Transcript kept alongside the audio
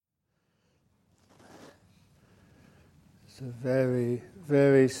It's a very,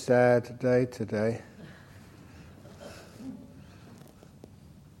 very sad day today.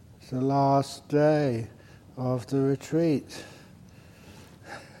 It's the last day of the retreat.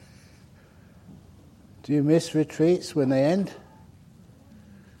 Do you miss retreats when they end?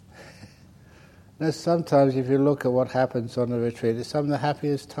 Now, sometimes if you look at what happens on a retreat, it's some of the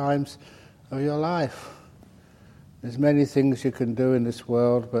happiest times of your life. There's many things you can do in this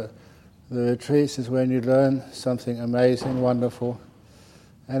world, but the retreats is when you learn something amazing, wonderful,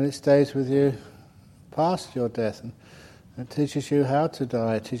 and it stays with you past your death. And it teaches you how to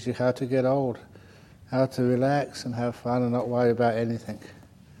die, it teaches you how to get old, how to relax and have fun and not worry about anything.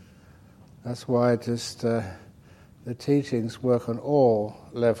 That's why the teachings work on all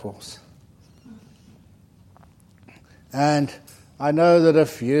levels. And I know that a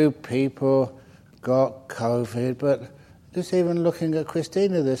few people got COVID, but just even looking at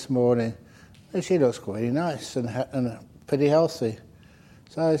Christina this morning, she looks really nice and pretty healthy.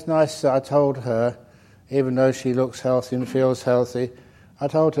 So it's nice that I told her, even though she looks healthy and feels healthy, I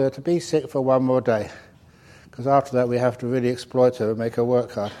told her to be sick for one more day. Because after that we have to really exploit her and make her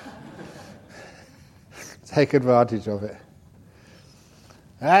work hard. Take advantage of it.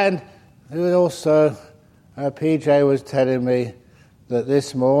 And it was also, PJ was telling me that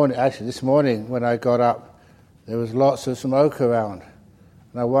this morning when I got up, there was lots of smoke around.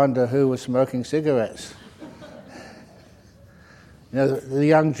 And I wonder who was smoking cigarettes. You know, the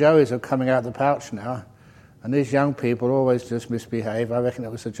young Joeys are coming out of the pouch now, and these young people always just misbehave. I reckon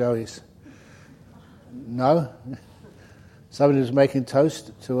it was the Joeys. No? Somebody was making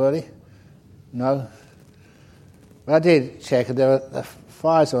toast too early? No? But I did check, and the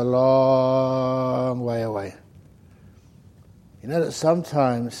fires are a long way away. You know that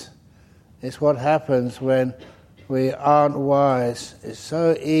sometimes it's what happens when we aren't wise. It's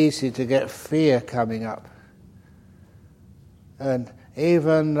so easy to get fear coming up. And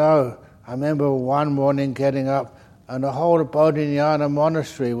even though I remember one morning getting up and the whole of Bodhinyana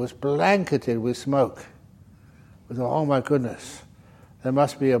monastery was blanketed with smoke. I thought, oh my goodness, there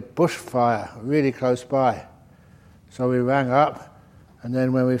must be a bushfire really close by. So we rang up, and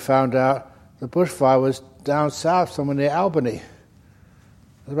then when we found out the bushfire was down south, somewhere near Albany.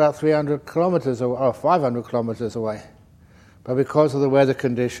 It was about 300 kilometers away, or 500 kilometers away. But because of the weather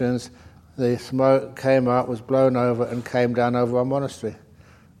conditions, the smoke came up, was blown over, and came down over our monastery.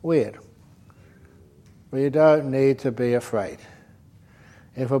 Weird. But you don't need to be afraid.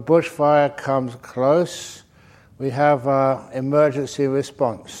 If a bushfire comes close, we have our emergency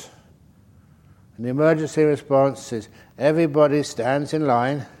response. And the emergency response is everybody stands in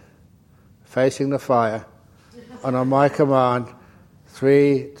line, facing the fire, and on my command,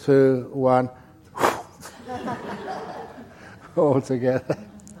 3, 2, 1, all together.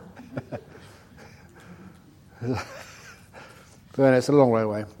 But it's a long way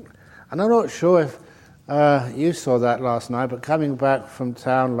away. And I'm not sure if you saw that last night, but coming back from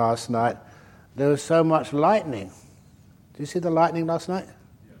town last night, there was so much lightning. Did you see the lightning last night?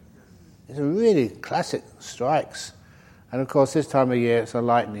 It's a really classic strikes. And of course, this time of year, it's the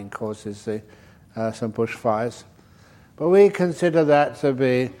lightning causes some bushfires. But we consider that to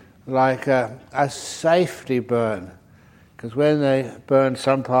be like a safety burn. Because when they burn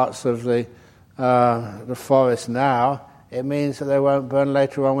some parts of the forest now, it means that they won't burn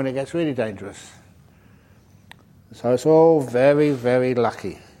later on when it gets really dangerous. So it's all very, very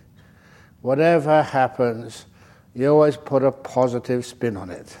lucky. Whatever happens, you always put a positive spin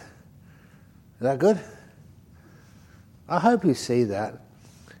on it. Is that good? I hope you see that.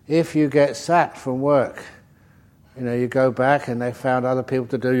 If you get sacked from work, you go back and they found other people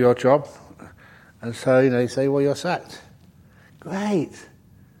to do your job, and so, you say, well, you're sacked. Great.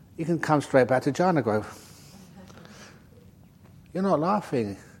 You can come straight back to Jhana Grove. You're not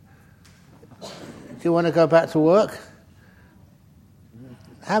laughing. Do you want to go back to work?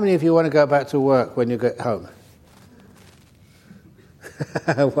 How many of you want to go back to work when you get home?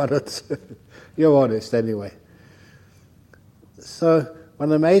 One or two. You're honest anyway. So, one of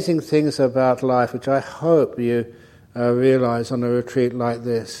the amazing things about life, which I hope you realize on a retreat like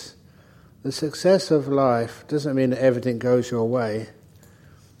this, the success of life doesn't mean that everything goes your way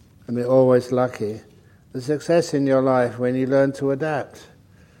and you're always lucky. The success in your life when you learn to adapt.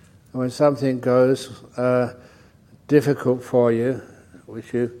 And when something goes difficult for you,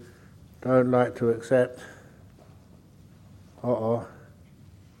 which you don't like to accept, you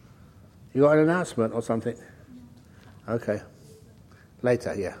got an announcement or something? Okay.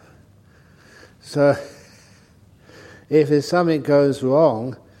 Later, yeah. So, if there's something goes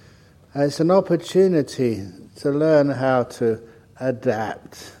wrong, it's an opportunity to learn how to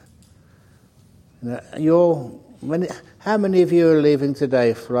adapt. Your How many of you are leaving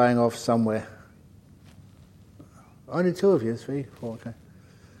today, flying off somewhere? Only 2 of you, 3, 4, okay.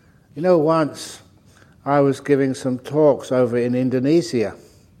 You know, once I was giving some talks over in Indonesia,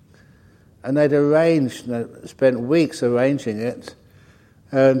 and they'd spent weeks arranging it,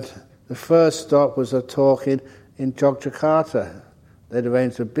 and the first stop was a talk in Yogyakarta. They'd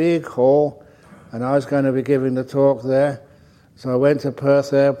arranged a big hall, and I was going to be giving the talk there. So I went to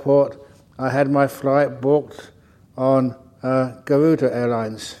Perth Airport. I had my flight booked on Garuda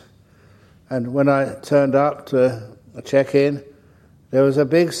Airlines. And when I turned up to check in, there was a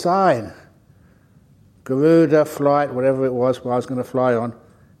big sign. Garuda flight, whatever it was I was going to fly on,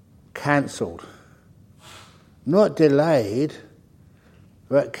 cancelled. Not delayed,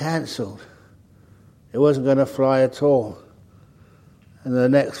 but cancelled. It wasn't going to fly at all. And the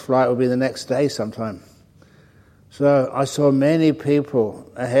next flight would be the next day sometime. So I saw many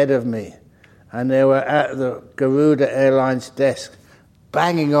people ahead of me, and they were at the Garuda Airlines desk,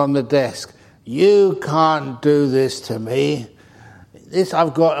 banging on the desk. You can't do this to me.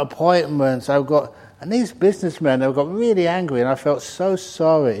 I've got appointments, and these businessmen, they got really angry, and I felt so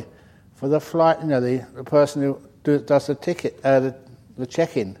sorry for the flight, the person who does the ticket, the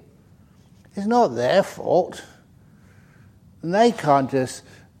check-in. It's not their fault. And they can't just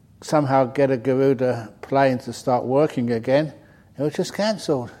somehow get a Garuda plane to start working again. It was just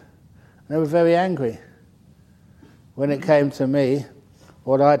cancelled. They were very angry. When it came to me,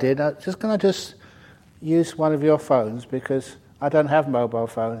 what I did, can I just use one of your phones, because I don't have mobile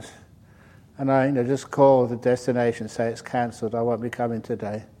phones. And I just call the destination, say it's cancelled, I won't be coming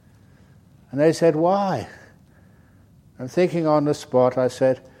today. And they said, why? I'm thinking on the spot, I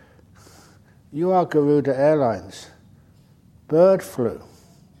said, you are Garuda Airlines. Bird flu.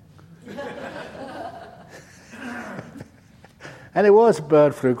 And it was a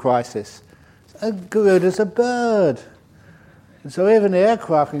bird flu crisis. Garuda's a bird. And so even the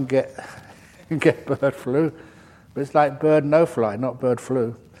aircraft can get bird flu, but it's like bird no fly, not bird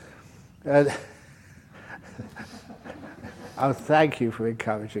flu. Oh, thank you for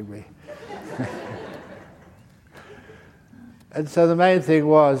encouraging me. And so the main thing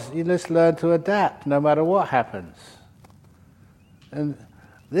was, you just learn to adapt no matter what happens. And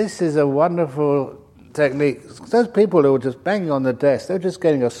this is a wonderful technique. Those people who were just banging on the desk, they were just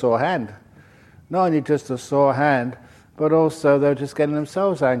getting a sore hand. Not only just a sore hand, but also they were just getting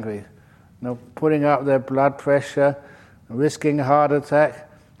themselves angry. Putting up their blood pressure, risking a heart attack,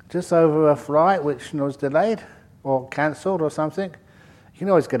 just over a flight which was delayed or cancelled or something. You can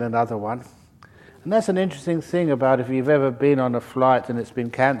always get another one. And that's an interesting thing about if you've ever been on a flight and it's been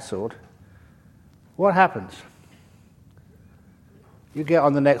cancelled. What happens? You get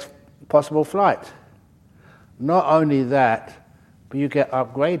on the next possible flight. Not only that, but you get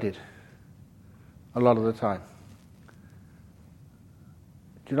upgraded a lot of the time.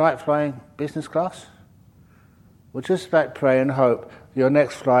 Do you like flying business class? Well, just like pray and hope your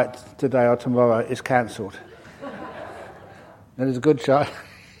next flight today or tomorrow is cancelled. And there's a good chance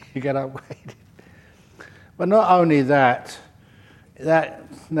you get upgraded. But not only that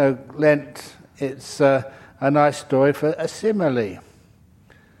Lent, it's a nice story for a simile.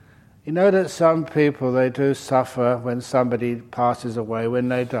 You know that some people, they do suffer when somebody passes away, when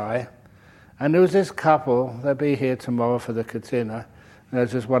they die. And there was this couple, they'll be here tomorrow for the Katina.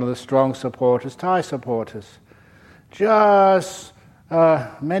 There's just one of the strong supporters, Thai supporters. Just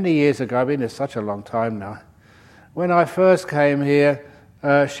many years ago, I've been here such a long time now. When I first came here,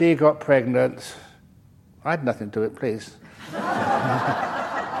 she got pregnant. I had nothing to do with it, please.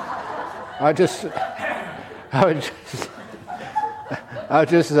 I was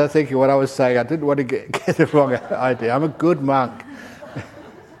just thinking what I was saying. I didn't want to get the wrong idea. I'm a good monk.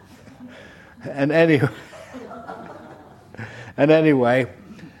 And anyway,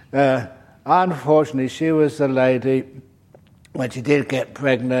 unfortunately, she was the lady, when she did get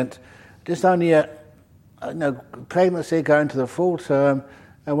pregnant, just only pregnancy going to the full term,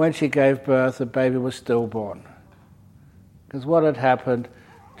 and when she gave birth, the baby was stillborn. Because what had happened,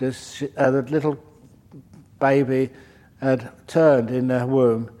 the little baby had turned in the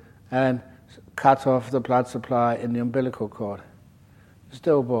womb and cut off the blood supply in the umbilical cord.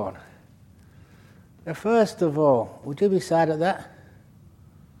 Stillborn. Now, first of all, would you be sad at that?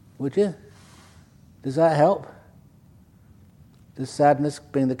 Would you? Does that help? Does sadness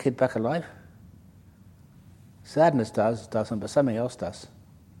bring the kid back alive? Sadness doesn't, but something else does.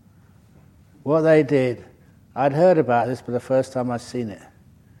 What they did, I'd heard about this, but the first time I'd seen it.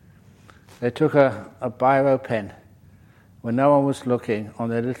 They took a biro pen, when no one was looking, on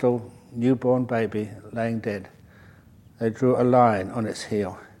their little newborn baby laying dead. They drew a line on its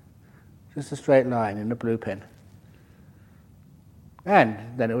heel. Just a straight line in a blue pen.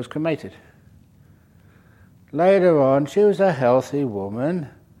 And then it was cremated. Later on, she was a healthy woman,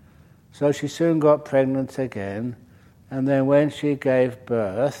 so she soon got pregnant again, and then when she gave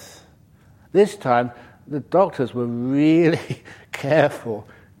birth, this time the doctors were really careful,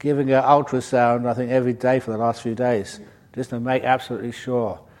 giving her ultrasound, I think, every day for the last few days, just to make absolutely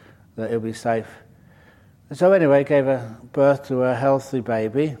sure that it would be safe. And so anyway, gave her birth to a healthy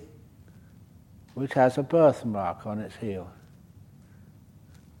baby, which has a birthmark on its heel.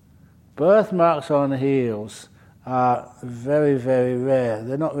 Birthmarks on heels are very, very rare.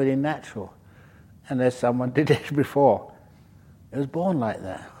 They're not really natural, unless someone did it before. It was born like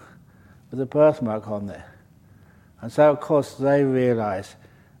that, with a birthmark on there. And so, of course, they realized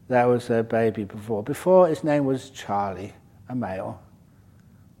that was their baby before. Before, its name was Charlie, a male.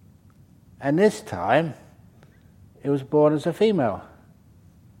 And this time, it was born as a female.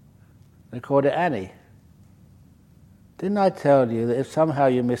 They called it Annie. Didn't I tell you that if somehow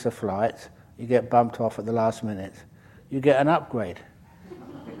you miss a flight, you get bumped off at the last minute, you get an upgrade?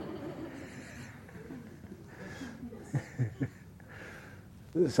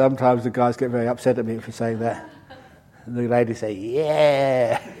 Sometimes the guys get very upset at me for saying that. And the ladies say,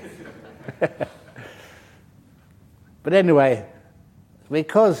 yeah. But anyway,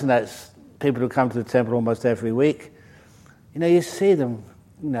 because that's people who come to the temple almost every week, you see them,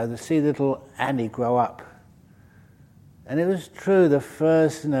 they see little Annie grow up. And it was true the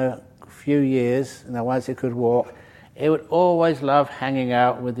first, few years, once it could walk, it would always love hanging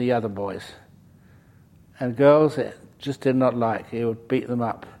out with the other boys. And girls it just did not like. He would beat them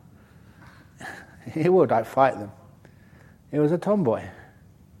up. He would, fight them. He was a tomboy.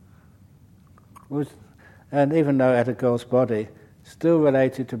 And even though it had a girl's body, still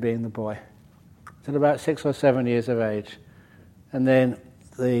related to being the boy. Till about 6 or 7 years of age. And then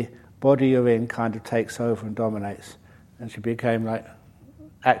the body you're in kind of takes over and dominates. And she became like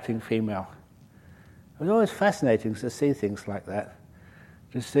acting female. It was always fascinating to see things like that.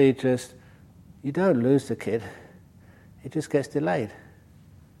 To see you don't lose the kid, it just gets delayed.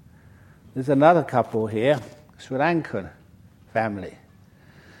 There's another couple here, Sri Lankan family.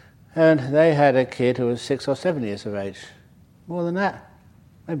 And they had a kid who was 6 or 7 years of age. More than that.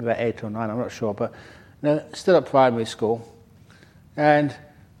 Maybe about 8 or 9, I'm not sure. But still at primary school. And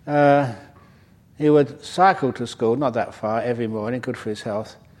he would cycle to school, not that far, every morning, good for his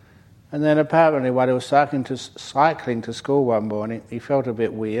health. And then apparently while he was cycling to school one morning, he felt a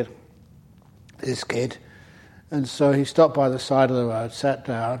bit weird, this kid. And so he stopped by the side of the road, sat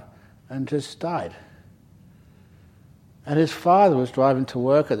down, and just died. And his father was driving to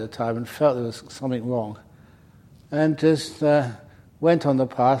work at the time and felt there was something wrong. And just went on the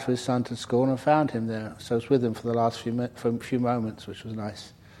path with his son to school and found him there. So I was with him for the last few moments, which was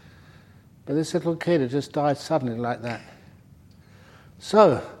nice. But this little kid had just died suddenly like that.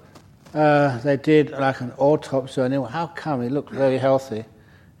 So they did like an autopsy on him. How come? He looked very healthy.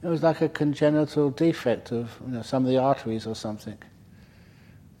 It was like a congenital defect of some of the arteries or something.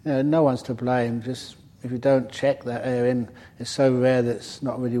 No one's to blame. Just if you don't check that area, it's so rare that it's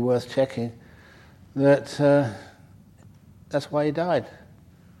not really worth checking. That's why he died.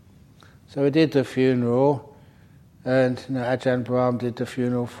 So we did the funeral, and Ajahn Brahm did the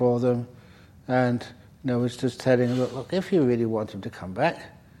funeral for them. And was just telling him, look, if you really want him to come back,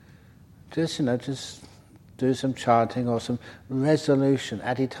 just do some chanting or some resolution,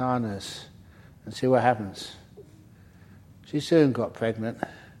 adhitanas, and see what happens. She soon got pregnant.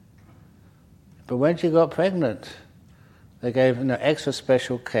 But when she got pregnant, they gave extra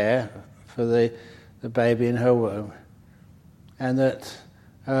special care for the baby in her womb. And that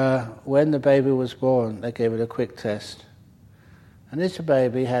when the baby was born, they gave it a quick test. And this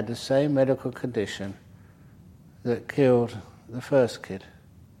baby had the same medical condition that killed the first kid.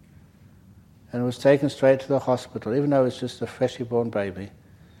 And was taken straight to the hospital, even though it was just a freshly born baby.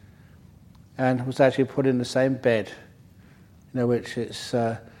 And was actually put in the same bed, which his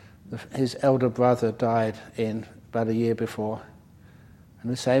elder brother died in about a year before. And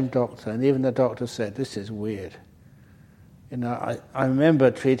the same doctor, and even the doctor said, this is weird. I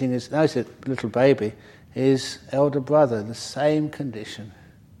remember treating his little baby, his elder brother, the same condition.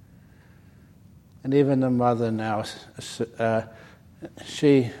 And even the mother now,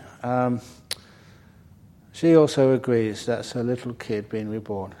 she also agrees that's her little kid being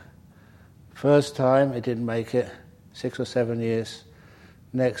reborn. First time, it didn't make it, 6 or 7 years.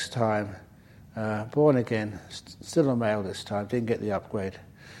 Next time, born again, still a male this time, didn't get the upgrade.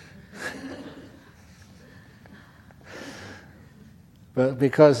 But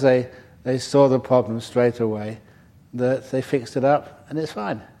because they saw the problem straight away, that they fixed it up, and it's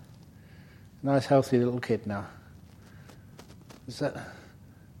fine. Nice, healthy little kid now. is that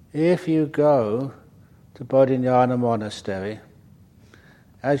if you go to Bodhinyana Monastery,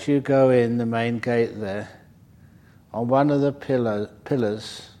 as you go in the main gate there, on one of the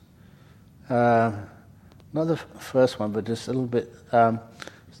pillars, not the first one, but just a little bit, the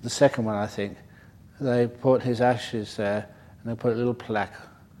second one I think, they put his ashes there and they put a little plaque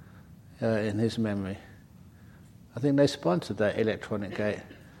in his memory. I think they sponsored that electronic gate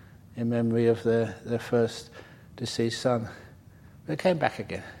in memory of their first deceased son. They came back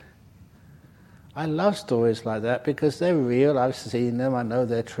again. I love stories like that because they're real. I've seen them. I know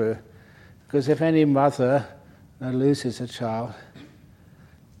they're true. Because if any mother loses a child,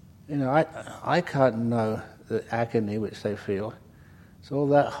 I can't know the agony which they feel. So all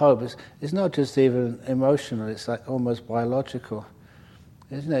that hope is not just even emotional. It's like almost biological,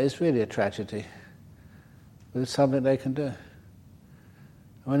 isn't it? It's really a tragedy, but it's something they can do.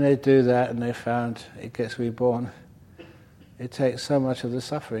 When they do that and they found it gets reborn, it takes so much of the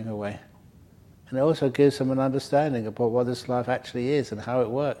suffering away. And it also gives them an understanding about what this life actually is and how it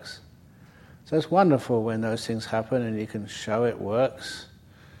works. So it's wonderful when those things happen and you can show it works.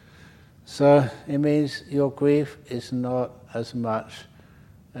 So it means your grief is not as much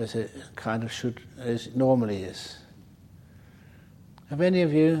as it kind of should, as it normally is. Have any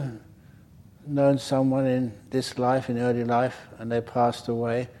of you known someone in this life, in early life, and they passed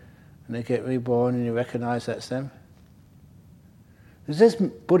away and they get reborn and you recognize that's them? There's this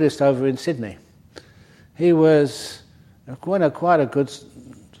Buddhist over in Sydney. He was quite a good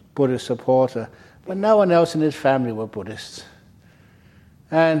Buddhist supporter, but no one else in his family were Buddhists.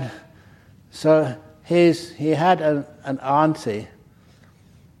 And so he had an auntie,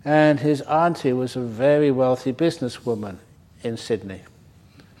 and his auntie was a very wealthy businesswoman in Sydney.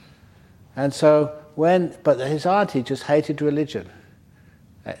 And so but his auntie just hated religion.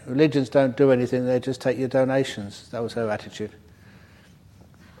 Religions don't do anything, they just take your donations. That was her attitude.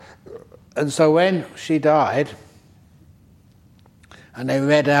 And so when she died, and they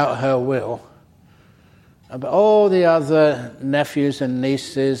read out her will, all the other nephews and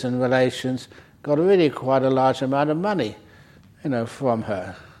nieces and relations got really quite a large amount of money, from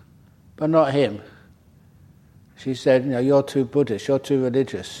her, but not him. She said, you're too Buddhist, you're too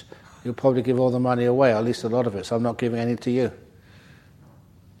religious. You'll probably give all the money away, or at least a lot of it, so I'm not giving any to you.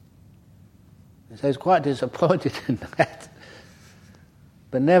 So he's quite disappointed in that.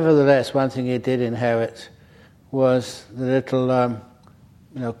 But nevertheless, one thing he did inherit was the little,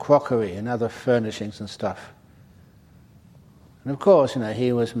 crockery and other furnishings and stuff. And of course,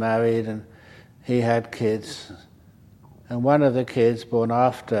 he was married and he had kids. And one of the kids born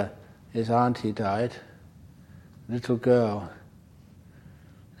after his auntie died, a little girl.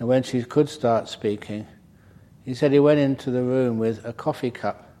 And when she could start speaking, he said he went into the room with a coffee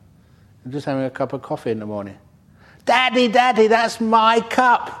cup. And just having a cup of coffee in the morning. Daddy, Daddy, that's my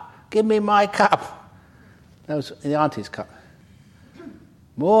cup. Give me my cup. That was the auntie's cup.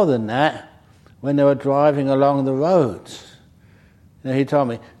 More than that, when they were driving along the roads, he told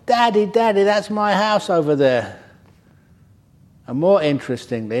me, Daddy, Daddy, that's my house over there. And more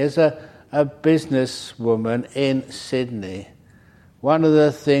interestingly, as a businesswoman in Sydney, one of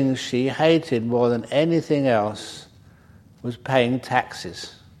the things she hated more than anything else was paying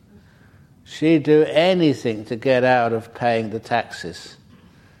taxes. She'd do anything to get out of paying the taxes.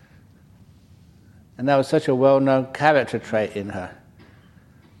 And that was such a well-known character trait in her.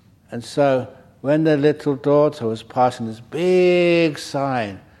 And so when the little daughter was passing this big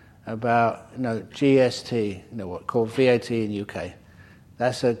sign about, GST, what called VAT in UK,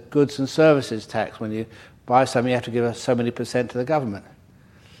 that's a goods and services tax. When you buy something, you have to give so many % to the government,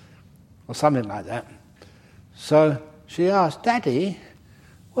 or something like that. So she asked, Daddy,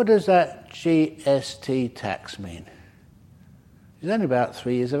 what does that GST tax mean? She's only about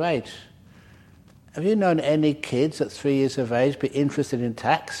 3 years of age. Have you known any kids at 3 years of age be interested in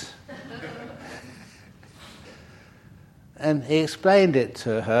tax? And he explained it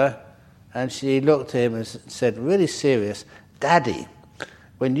to her, and she looked at him and said, really serious, Daddy,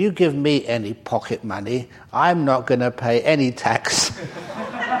 when you give me any pocket money, I'm not going to pay any tax.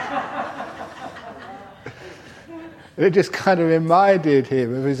 It just kind of reminded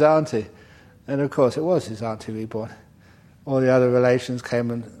him of his auntie. And of course it was his auntie reborn. All the other relations came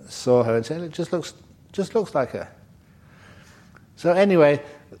and saw her and said, it just looks like her. So anyway,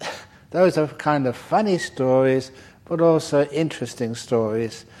 those are kind of funny stories, but also interesting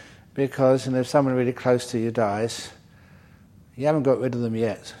stories, because if someone really close to you dies, you haven't got rid of them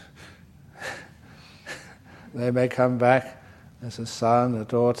yet. They may come back as a son, a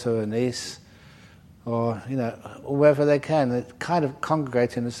daughter, a niece, or, wherever they can. They kind of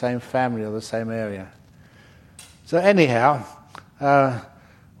congregate in the same family or the same area. So anyhow,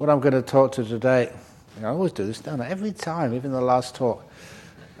 what I'm going to talk to today. I always do this, don't I? Every time, even the last talk.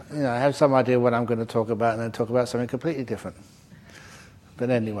 I have some idea what I'm going to talk about and then talk about something completely different. But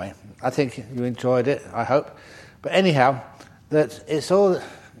anyway, I think you enjoyed it, I hope. But anyhow, that it's all... You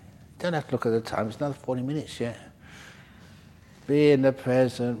don't have to look at the time, it's another 40 minutes yet. Be in the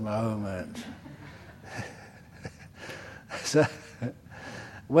present moment. So,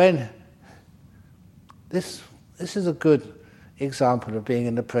 when... This is a good example of being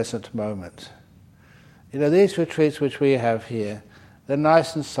in the present moment. These retreats which we have here, they're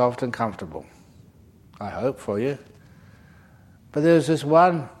nice and soft and comfortable, I hope, for you. But there was this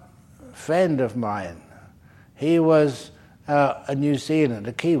one friend of mine. He was a New Zealand,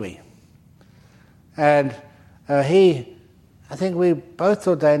 a Kiwi. And I think we both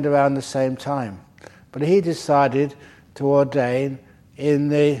ordained around the same time. But he decided to ordain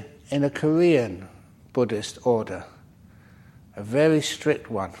in a Korean Buddhist order, a very strict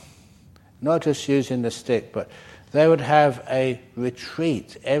one. Not just using the stick, but they would have a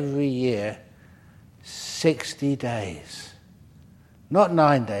retreat every year, 60 days. Not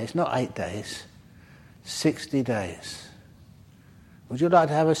 9 days, not 8 days, 60 days. Would you like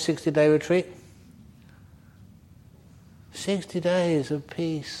to have a 60-day retreat? 60 days of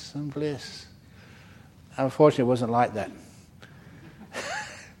peace and bliss. Unfortunately, it wasn't like that.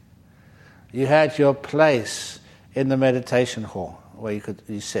 You had your place in the meditation hall where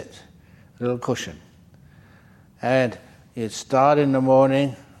you sit, a little cushion. And you'd start in the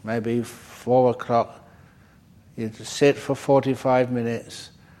morning, maybe 4 o'clock. You'd sit for 45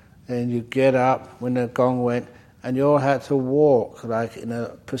 minutes. Then you'd get up when the gong went, and you all had to walk like in a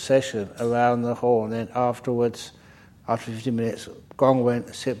procession around the hall. And then afterwards, after 50 minutes, gong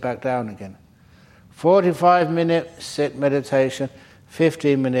went, sit back down again. 45-minute sit meditation,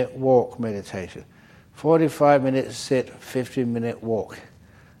 15-minute walk meditation. 45 minutes sit, 15-minute walk.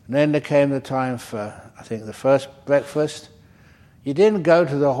 And then there came the time for, I think, the first breakfast. You didn't go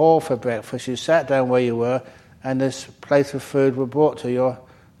to the hall for breakfast. You sat down where you were, and this plate of food was brought to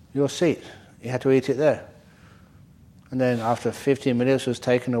your seat. You had to eat it there. And then after 15 minutes was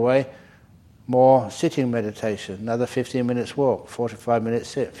taken away, more sitting meditation, another 15 minutes walk, 45 minutes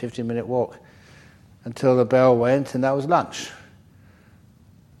sit, 15-minute walk, until the bell went, and that was lunch.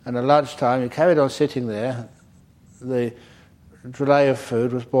 And at lunchtime, you carried on sitting there. The tray of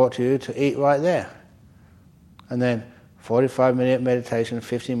food was brought to you to eat right there. And then 45-minute meditation,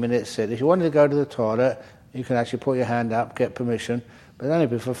 15 minutes sit. If you wanted to go to the toilet, you can actually put your hand up, get permission, but only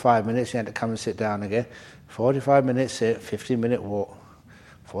be for 5 minutes. You had to come and sit down again. 45 minutes sit, 15-minute walk,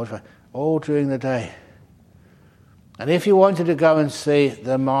 45, all during the day. And if you wanted to go and see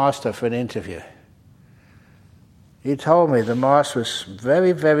the master for an interview, he told me the master was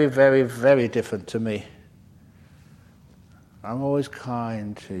very, very, very, very different to me. I'm always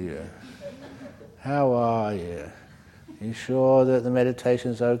kind to you. How are you? You sure that the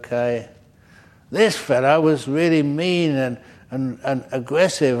meditation's okay? This fellow was really mean and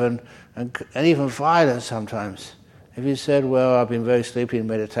aggressive and even violent sometimes. If you said, well, I've been very sleepy in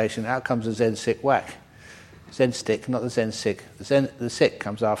meditation, out comes the Zen sick whack. Zen stick, not the Zen sick. The sick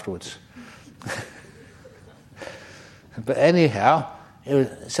comes afterwards. But anyhow,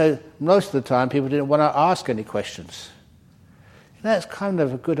 so most of the time people didn't want to ask any questions. That's kind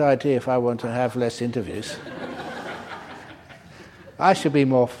of a good idea if I want to have less interviews. I should be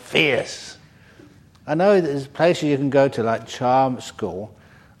more fierce. I know there's places you can go to, like charm school.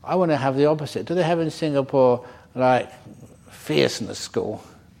 I want to have the opposite. Do they have in Singapore, like, fierceness school?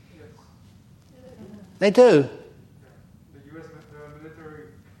 Yes. They do? The U.S. military.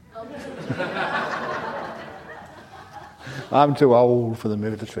 I'm too old for the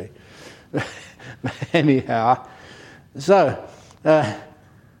military. Anyhow, so that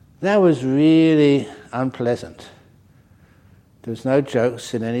was really unpleasant. There was no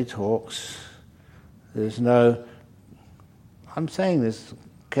jokes in any talks. There's no, I'm saying this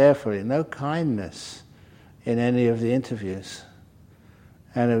carefully, no kindness in any of the interviews.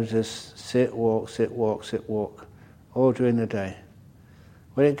 And it was just sit, walk, sit, walk, sit, walk, all during the day.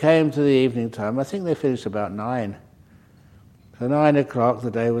 When it came to the evening time, I think they finished about 9. So 9 o'clock, the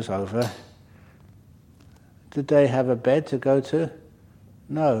day was over. Did they have a bed to go to?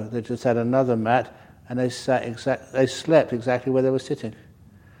 No, they just had another mat, and they slept exactly where they were sitting,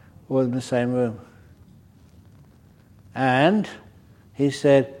 all in the same room. And he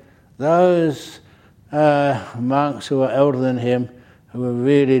said, those monks who were elder than him, who were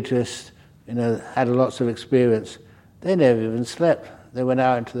really just, had lots of experience, they never even slept. They went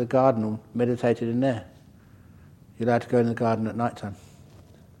out into the garden and meditated in there. You're allowed to go in the garden at night time.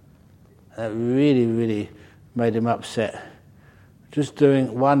 That really, really made him upset. Just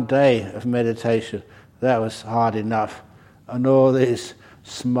doing one day of meditation, that was hard enough. And all these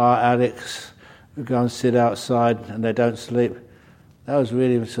smart addicts who go and sit outside and they don't sleep, that was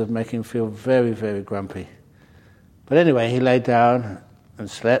really sort of making him feel very, very grumpy. But anyway, he lay down and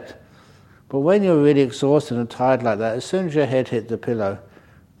slept. But when you're really exhausted and tired like that, as soon as your head hit the pillow,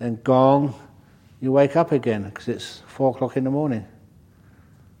 then gong, you wake up again because it's 4 o'clock in the morning.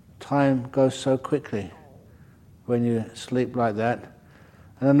 Time goes so quickly when you sleep like that.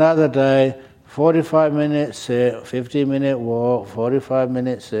 And another day, 45 minutes sit, 15-minute walk, 45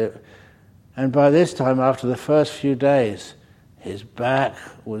 minutes sit. And by this time, after the first few days, his back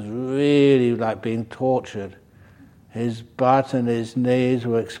was really like being tortured. His butt and his knees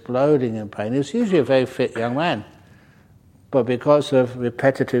were exploding in pain. He was usually a very fit young man. But because of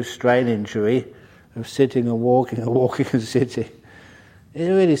repetitive strain injury, of sitting and walking and sitting, it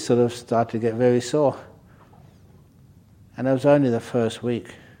really sort of started to get very sore. And it was only the first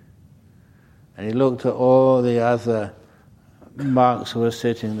week. And he looked at all the other monks who were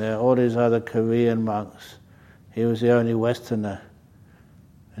sitting there, all these other Korean monks. He was the only Westerner.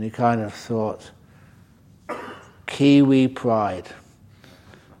 And he kind of thought, Kiwi pride.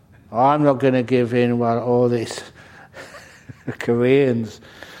 I'm not going to give in while all these Koreans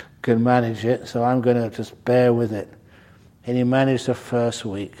can manage it, so I'm going to just bear with it. And he managed the first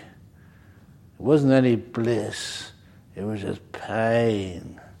week. It wasn't any bliss, it was just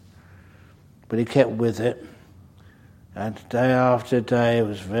pain. But he kept with it, and day after day it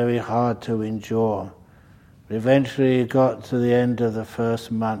was very hard to endure. But eventually he got to the end of the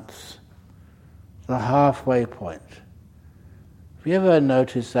first month, the halfway point. Have you ever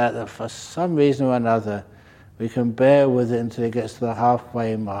noticed that for some reason or another we can bear with it until it gets to the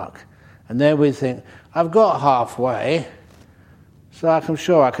halfway mark, and then we think, I've got halfway, so I'm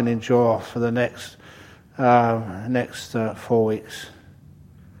sure I can endure for the next 4 weeks.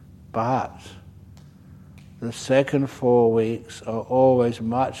 But the second 4 weeks are always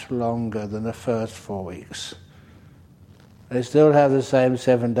much longer than the first 4 weeks. They still have the same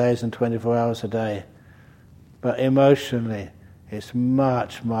 7 days and 24 hours a day, but emotionally it's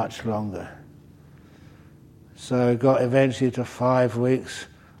much, much longer. So it got eventually to 5 weeks.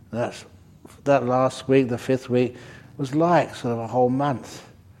 That last week, the 5th week, was like sort of a whole month,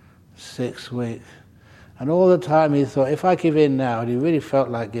 6 weeks. And all the time he thought, if I give in now, and he really felt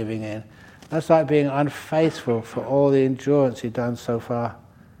like giving in, that's like being unfaithful for all the endurance he'd done so far.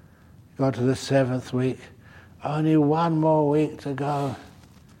 Got to the 7th week, only 1 more week to go.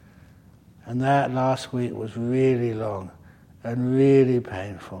 And that last week was really long and really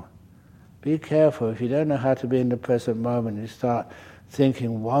painful. Be careful, if you don't know how to be in the present moment, you start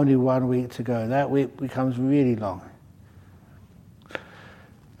thinking only 1 week to go. That week becomes really long.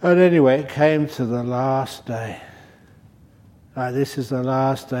 And anyway, it came to the last day. This is the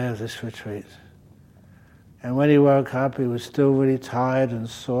last day of this retreat. And when he woke up, he was still really tired and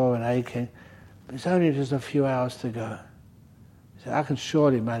sore and aching. But it's only just a few hours to go. He said, I can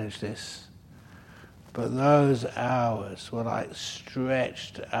surely manage this. But those hours were like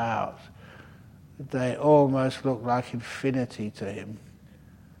stretched out. They almost looked like infinity to him.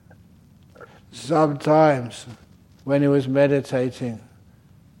 Sometimes, when he was meditating,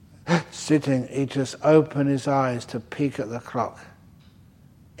 sitting, he just opened his eyes to peek at the clock.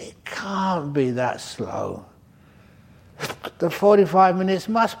 It can't be that slow. The 45 minutes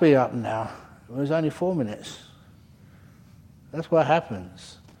must be up now. It was only 4 minutes. That's what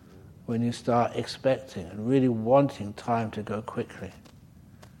happens when you start expecting and really wanting time to go quickly.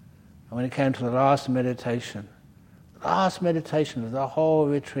 And when it came to the last meditation of the whole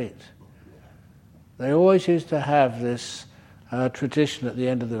retreat, they always used to have this tradition at the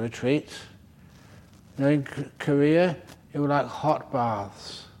end of the retreat. You know, in Korea, it was like hot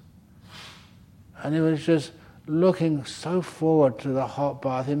baths. And it was just looking so forward to the hot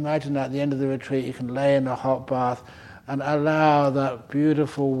bath. Imagine at the end of the retreat you can lay in a hot bath and allow that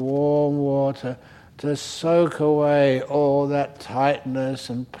beautiful warm water to soak away all that tightness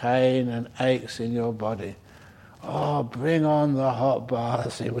and pain and aches in your body. Oh, bring on the hot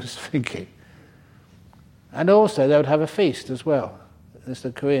baths, he was thinking. And also they would have a feast as well. It's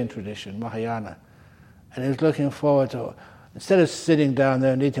the Korean tradition, Mahayana. And he was looking forward to, instead of sitting down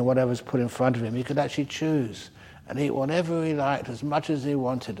there and eating whatever's put in front of him, he could actually choose and eat whatever he liked, as much as he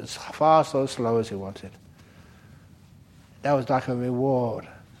wanted, as fast or slow as he wanted. That was like a reward,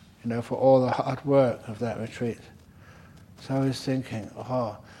 for all the hard work of that retreat. So I was thinking,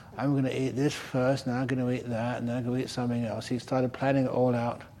 I'm going to eat this first, now I'm going to eat that, and then I'm going to eat something else. He started planning it all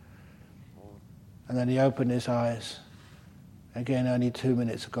out. And then he opened his eyes. Again, only 2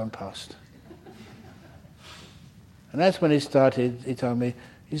 minutes had gone past. And that's when he told me,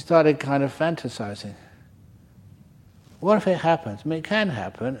 he started kind of fantasizing. What if it happens? I mean, it can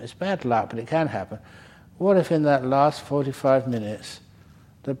happen. It's bad luck, but it can happen. What if in that last 45 minutes,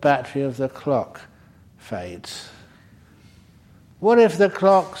 the battery of the clock fades? What if the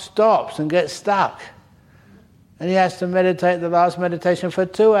clock stops and gets stuck? And he has to meditate the last meditation for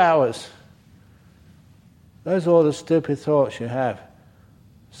 2 hours. Those are all the stupid thoughts you have.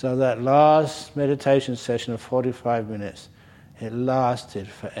 So that last meditation session of 45 minutes, it lasted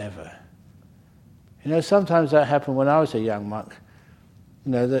forever. You know, sometimes that happened when I was a young monk.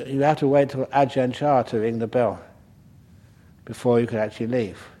 You know, that you have to wait till Ajahn to ring the bell before you could actually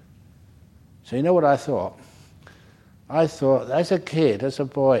leave. So you know what I thought? I thought, as a kid, as a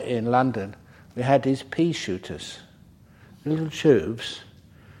boy in London, we had these pea shooters, little tubes,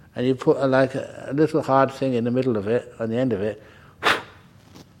 and you put a little hard thing in the middle of it, on the end of it,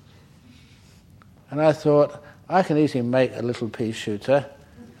 and I thought, I can easily make a little pea shooter,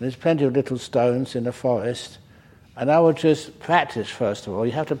 and there's plenty of little stones in the forest, and I would just practice first of all.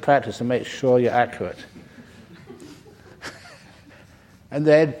 You have to practice and make sure you're accurate. And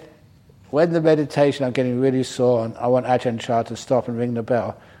then, when the meditation, I'm getting really sore, and I want Ajahn Chah to stop and ring the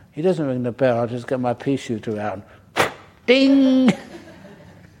bell, he doesn't ring the bell, I'll just get my pea shooter out and ding!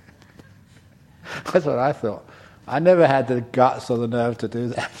 That's what I thought. I never had the guts or the nerve to do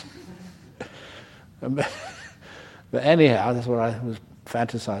that. But anyhow, that's what I was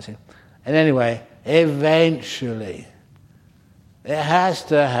fantasizing. And anyway, eventually, it has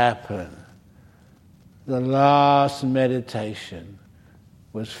to happen. The last meditation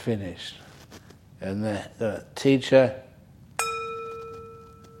was finished. And the teacher,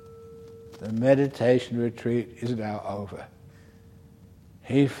 the meditation retreat is now over.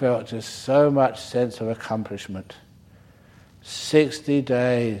 He felt just so much sense of accomplishment. 60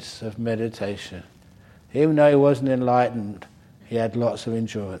 days of meditation. Even though he wasn't enlightened, he had lots of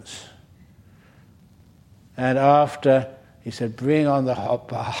endurance. And after, he said, bring on the hot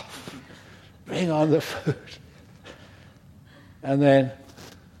bath. Bring on the food. And then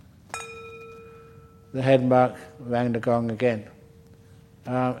the head monk rang the gong again.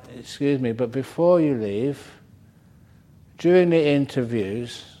 Excuse me, but before you leave, during the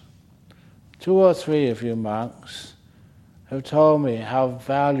interviews, 2 or 3 of you monks have told me how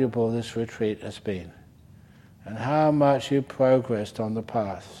valuable this retreat has been and how much you progressed on the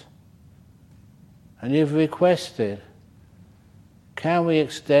path. And you've requested, can we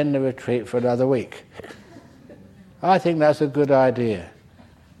extend the retreat for another week? I think that's a good idea.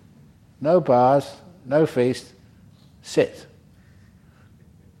 No bars, no feast, sit.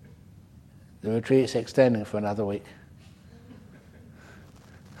 The retreat's extending for another week.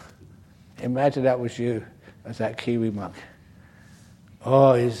 Imagine that was you as that Kiwi monk.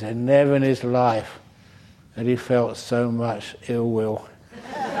 Oh, he said never in his life had he felt so much ill will.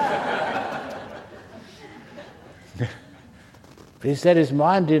 But he said his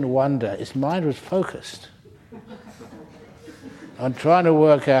mind didn't wander, his mind was focused on trying to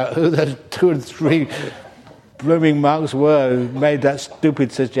work out who those 2 or 3 blooming monks were who made that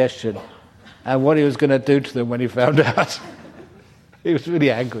stupid suggestion and what he was going to do to them when he found out. He was really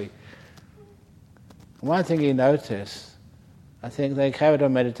angry. One thing he noticed, I think they carried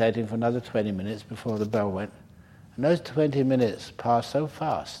on meditating for another 20 minutes before the bell went. And those 20 minutes passed so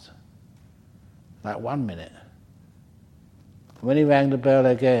fast, like 1 minute. When he rang the bell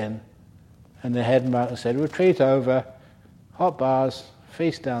again, and the head monk said, retreat over, hot bars,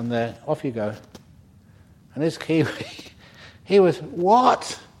 feast down there, off you go. And this Kiwi, he was,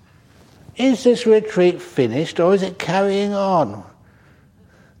 what? Is this retreat finished or is it carrying on?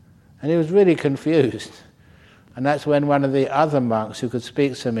 And he was really confused. And that's when one of the other monks who could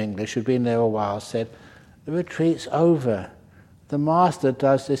speak some English, who'd been there a while, said, the retreat's over. The master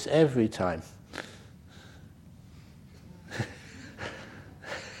does this every time.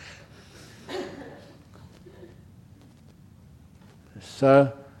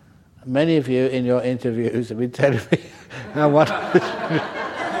 So, many of you in your interviews have been telling me how wonderful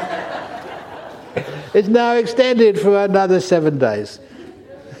it's now extended for another 7 days.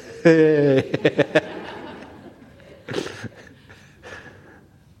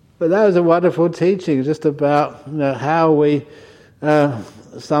 But that was a wonderful teaching, just about how we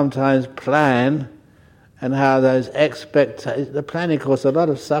sometimes plan, and how those expectations, the planning causes a lot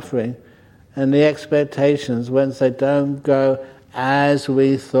of suffering, and the expectations, once they don't go as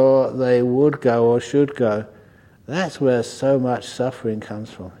we thought they would go or should go, that's where so much suffering comes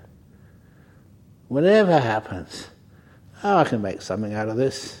from. Whatever happens, I can make something out of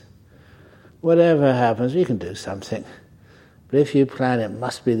this. Whatever happens, you can do something. But if you plan, it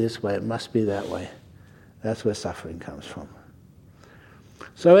must be this way, it must be that way. That's where suffering comes from.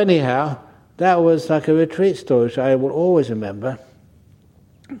 So anyhow, that was like a retreat story which I will always remember.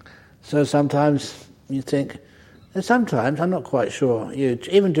 So sometimes you think, and sometimes, I'm not quite sure,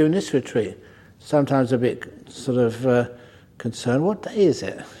 even during this retreat, sometimes a bit sort of concerned, what day is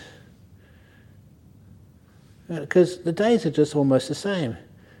it? Because the days are just almost the same.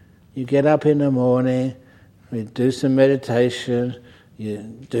 You get up in the morning, you do some meditation, you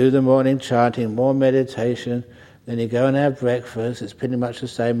do the morning chanting, more meditation, then you go and have breakfast, it's pretty much the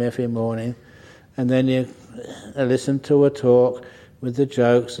same every morning, and then you listen to a talk with the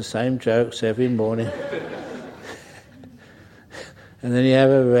jokes, the same jokes every morning. And then you have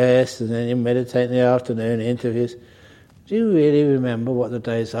a rest, and then you meditate in the afternoon, interviews. Do you really remember what the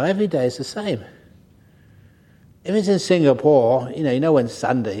days are? Every day is the same. If it's in Singapore, you know when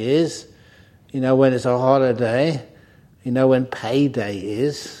Sunday is, you know when it's a holiday, you know when payday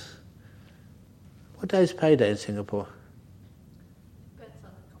is. What day is payday in Singapore?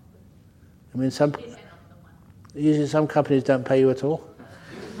 I mean, usually some companies don't pay you at all.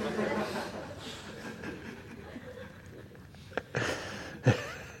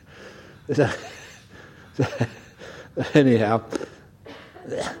 Anyhow,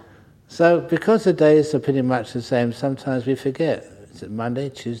 so because the days are pretty much the same, sometimes we forget. Is it Monday,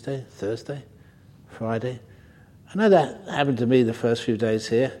 Tuesday, Thursday, Friday? I know that happened to me the first few days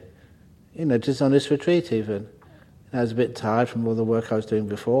here, just on this retreat even. I was a bit tired from all the work I was doing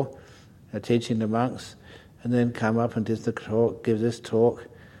before, teaching the monks, and then come up and give this talk.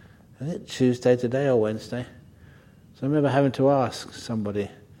 Is it Tuesday today or Wednesday? So I remember having to ask somebody,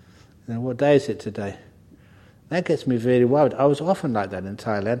 what day is it today? That gets me really worried. I was often like that in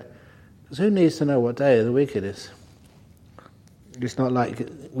Thailand, because who needs to know what day of the week it is? It's not like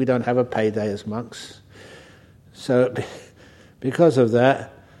we don't have a payday as monks. So because of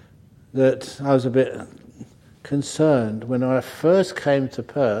that I was a bit concerned when I first came to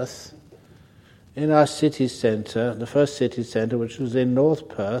Perth, in our city centre, the first city centre, which was in North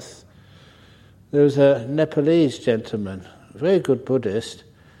Perth, there was a Nepalese gentleman, a very good Buddhist,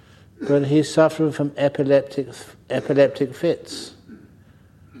 but he suffered from epileptic fits.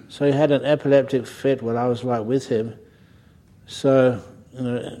 So he had an epileptic fit while I was right with him. So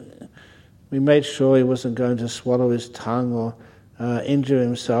we made sure he wasn't going to swallow his tongue or injure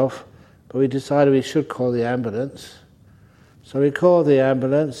himself, but we decided we should call the ambulance. So we called the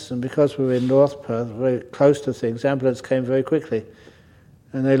ambulance, and because we were in North Perth, very close to things, the ambulance came very quickly.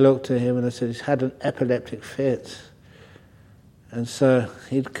 And they looked at him and they said, he's had an epileptic fit. And so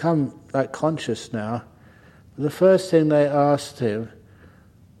he'd come conscious now. But the first thing they asked him,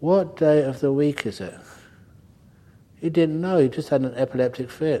 what day of the week is it? He didn't know, he just had an epileptic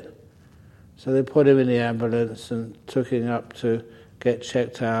fit. So they put him in the ambulance and took him up to get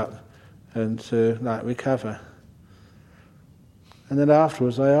checked out and to recover. And then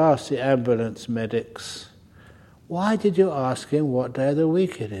afterwards I asked the ambulance medics, why did you ask him what day of the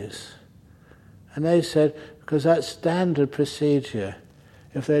week it is? And they said, because that's standard procedure.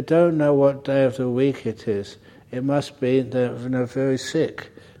 If they don't know what day of the week it is, it must be they're very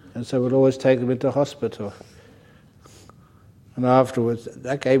sick. And so we'll always take them into hospital. And afterwards,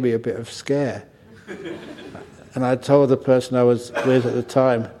 that gave me a bit of scare. And I told the person I was with at the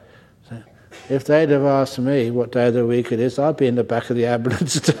time, if they'd have asked me what day of the week it is, I'd be in the back of the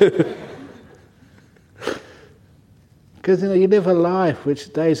ambulance too. Because you live a life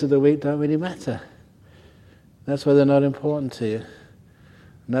which days of the week don't really matter. That's why they're not important to you.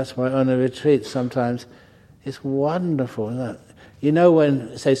 And that's why on a retreat sometimes it's wonderful. Isn't it? You know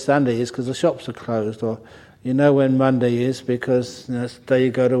when, say, Sunday is because the shops are closed, or you know when Monday is because that's the day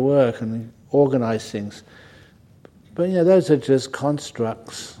you go to work and organise things. But those are just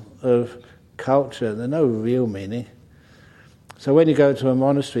constructs of culture. They're no real meaning. So when you go to a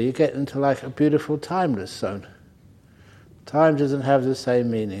monastery, you get into a beautiful timeless zone. Time doesn't have the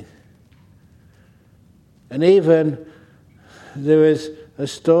same meaning. And even there is a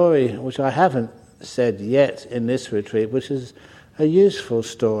story which I haven't said yet in this retreat, which is a useful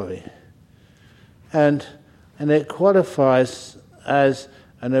story. And it qualifies as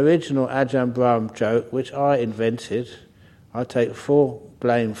an original Ajahn Brahm joke, which I invented. I take full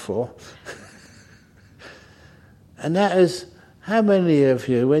blame for. And that is, how many of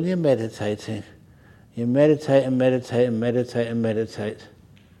you, when you're meditating, you meditate and meditate and meditate and meditate,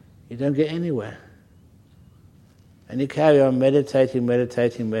 you don't get anywhere. And you carry on meditating,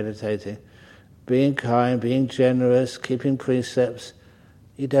 being kind, being generous, keeping precepts,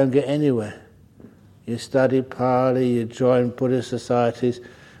 you don't get anywhere. You study Pali, you join Buddhist societies,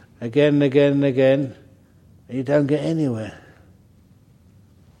 again and again and again, and you don't get anywhere.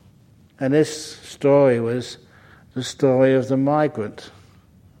 And this story was the story of the migrant.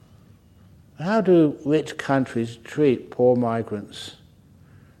 How do rich countries treat poor migrants?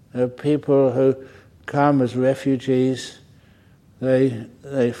 There are people who come as refugees.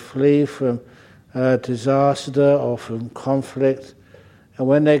 They flee from disaster or from conflict. And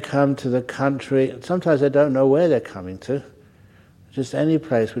when they come to the country, sometimes they don't know where they're coming to. Just any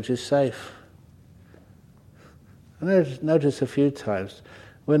place which is safe. I noticed a few times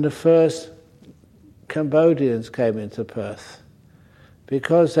when the first Cambodians came into Perth,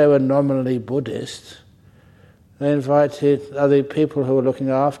 because they were nominally Buddhist, they invited other people who were looking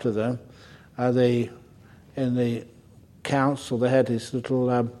after them. In the council, they had these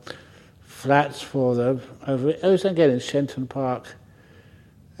little flats for them. It was again in Shenton Park.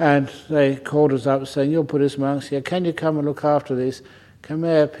 And they called us up saying, "You're Buddhist monks here, can you come and look after these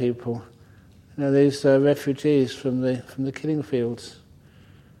Khmer people? These refugees from the killing fields."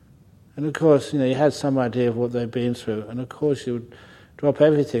 And of course, you had some idea of what they'd been through, and of course you would drop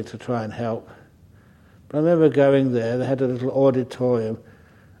everything to try and help. But I remember going there, they had a little auditorium,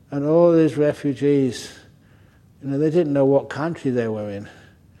 and all these refugees, they didn't know what country they were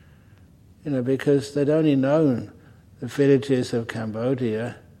in, because they'd only known the villages of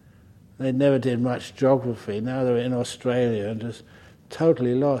Cambodia. They never did much geography. Now they're in Australia and just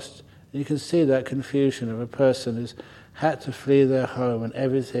totally lost. You can see that confusion of a person who's had to flee their home and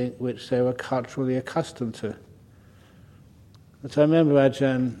everything which they were culturally accustomed to. And so I remember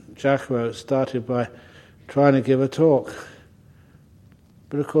Ajahn Jakro started by trying to give a talk.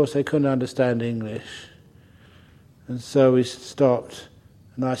 But of course they couldn't understand English. And so we stopped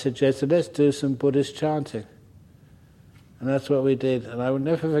and I suggested, let's do some Buddhist chanting. And that's what we did, and I will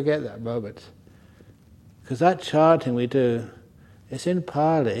never forget that moment. Because that chanting we do, it's in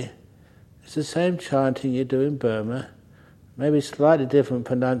Pali, it's the same chanting you do in Burma, maybe slightly different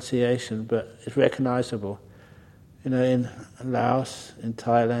pronunciation, but it's recognizable. In Laos, in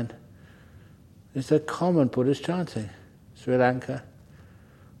Thailand, it's a common Buddhist chanting, Sri Lanka.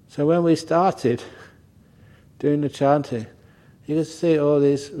 So when we started doing the chanting, you could see all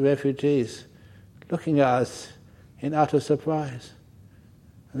these refugees looking at us in utter surprise.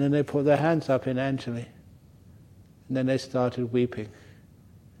 And then they put their hands up in Anjali. And then they started weeping,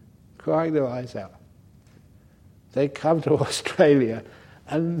 crying their eyes out. They'd come to Australia,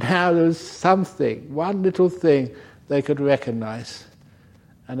 and now there was something, one little thing they could recognize.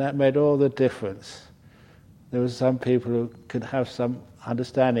 And that made all the difference. There were some people who could have some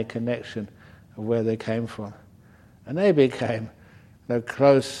understanding, connection of where they came from. And they became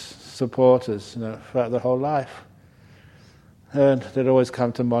close supporters throughout their whole life. And they'd always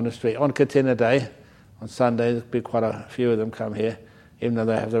come to monastery. On Katina Day, on Sunday, there'd be quite a few of them come here, even though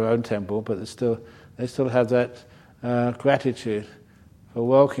they have their own temple, but they still have that gratitude for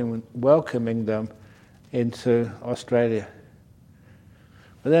welcoming them into Australia.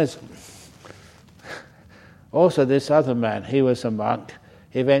 But there's also this other man. He was a monk.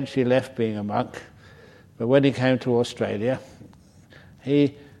 He eventually left being a monk, but when he came to Australia,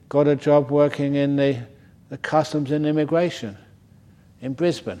 he got a job working in the customs and immigration in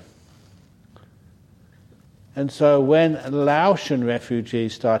Brisbane. And so when Laotian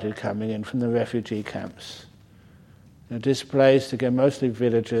refugees started coming in from the refugee camps, displaced, again mostly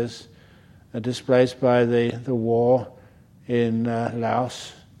villagers, displaced by the war in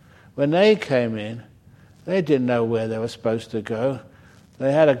Laos, when they came in, they didn't know where they were supposed to go.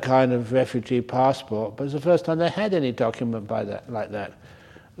 They had a kind of refugee passport, but it was the first time they had any document like that.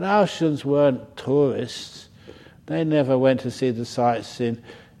 Laotians weren't tourists. They never went to see the sights in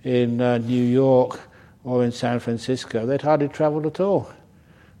New York or in San Francisco. They'd hardly travelled at all.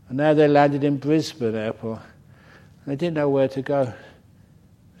 And now they landed in Brisbane airport. They didn't know where to go.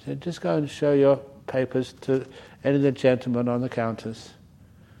 I said, just go and show your papers to any of the gentlemen on the counters.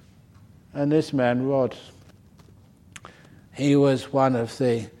 And this man, Rod, he was one of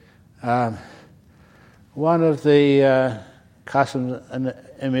the customs and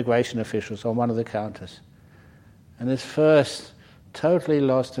immigration officials on one of the counters. And this first totally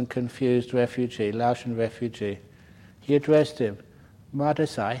lost and confused refugee, Laotian refugee, he addressed him,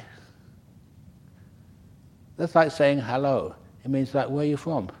 Madasai. That's like saying hello. It means like, where are you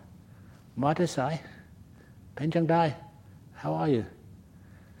from? Madasai, Penjang Dai, how are you?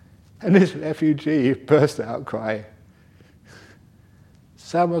 And this refugee burst out crying.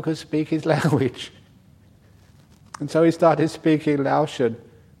 Someone could speak his language. And so he started speaking Laotian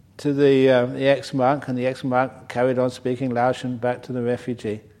to the ex-monk, and the ex-monk carried on speaking Laotian back to the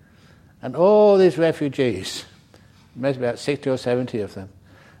refugee. And all these refugees, maybe about 60 or 70 of them,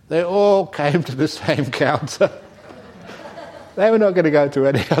 they all came to the same counter. They were not going to go to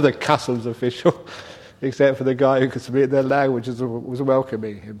any other customs official except for the guy who could speak their language was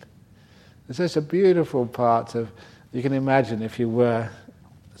welcoming him. It's such a beautiful part of, you can imagine if you were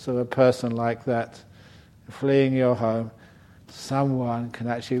sort of a person like that, fleeing your home, someone can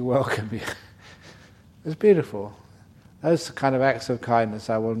actually welcome you. It's beautiful. Those kind of acts of kindness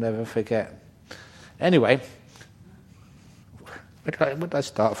I will never forget. Anyway, where did I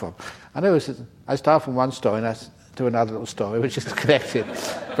start from? I start from one story and I do another little story which is connected.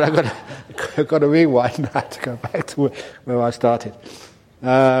 But I've got to rewind now to go back to where I started.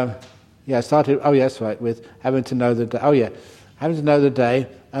 I started, with having to know the day. Having to know the day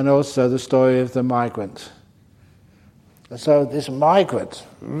and also the story of the migrant. So this migrant,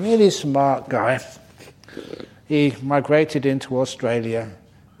 really smart guy, he migrated into Australia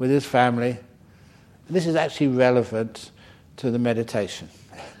with his family. And this is actually relevant to the meditation.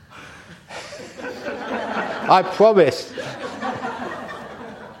 I promise.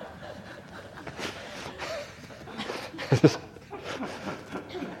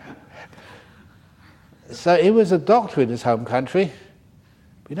 So he was a doctor in his home country.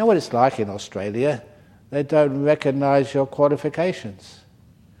 You know what it's like in Australia? They don't recognise your qualifications.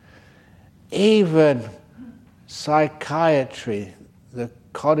 Even psychiatry, the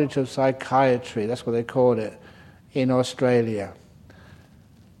College of Psychiatry, that's what they called it, in Australia.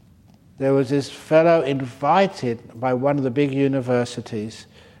 There was this fellow invited by one of the big universities.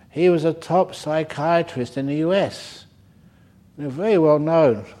 He was a top psychiatrist in the US. They were very well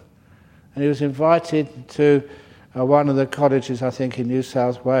known. And he was invited to one of the colleges, I think, in New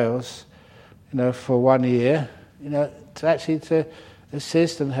South Wales, for 1 year, to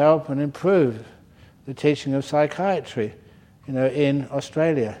assist and help and improve the teaching of psychiatry, in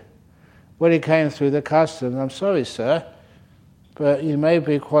Australia. When he came through the customs, I'm sorry, sir, but you may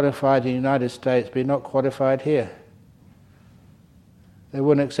be qualified in the United States, but you're not qualified here. They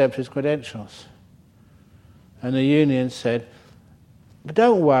wouldn't accept his credentials. And the union said, but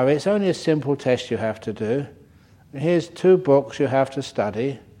don't worry, it's only a simple test you have to do. Here's 2 books you have to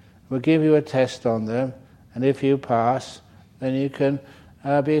study. We'll give you a test on them, and if you pass, then you can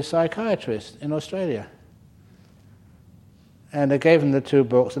be a psychiatrist in Australia. And they gave him the 2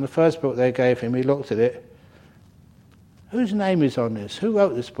 books, and the first book they gave him, he looked at it. Whose name is on this? Who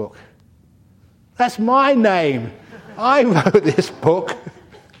wrote this book? That's my name. I wrote this book.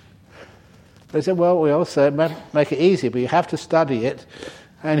 They said, well, we also make it easy, but you have to study it,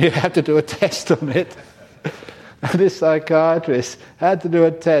 and you have to do a test on it. And this psychiatrist had to do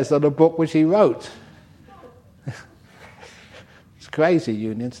a test on a book which he wrote. It's crazy,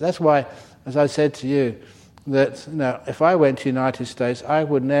 unions. That's why, as I said to you, that if I went to the United States, I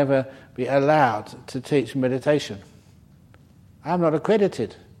would never be allowed to teach meditation. I'm not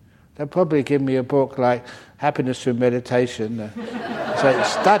accredited. They'll probably give me a book like Happiness Through Meditation. So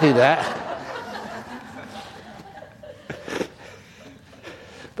study that.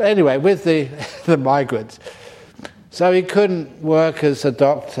 But anyway, with the migrants, so he couldn't work as a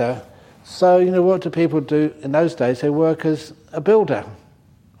doctor. So, what do people do in those days? They work as a builder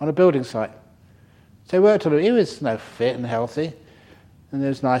on a building site. So he worked on it. He was fit and healthy, and there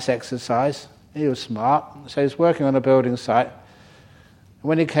was nice exercise. He was smart. So he was working on a building site. And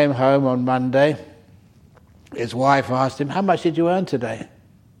when he came home on Monday, his wife asked him, how much did you earn today?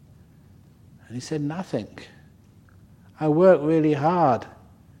 And he said, nothing. I worked really hard.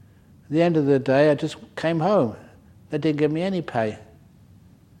 At the end of the day, I just came home. They didn't give me any pay.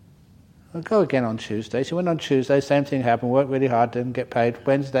 I'll go again on Tuesday. So he went on Tuesday, same thing happened, worked really hard, didn't get paid.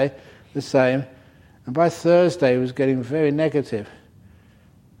 Wednesday, the same. And by Thursday, he was getting very negative.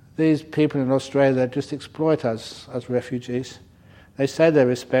 These people in Australia just exploit us as refugees. They say they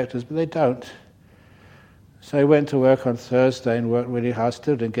respect us, but they don't. So he went to work on Thursday and worked really hard,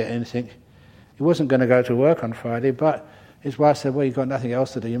 still didn't get anything. He wasn't going to go to work on Friday, but his wife said, well, you've got nothing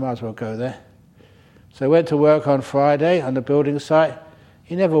else to do, you might as well go there. So he went to work on Friday on the building site.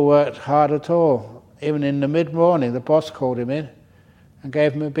 He never worked hard at all. Even in the mid-morning, the boss called him in and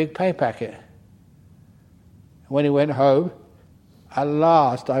gave him a big pay packet. When he went home, at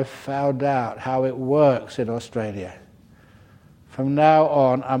last I found out how it works in Australia. From now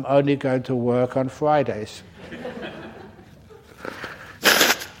on, I'm only going to work on Fridays.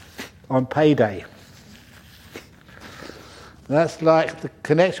 On payday. That's like the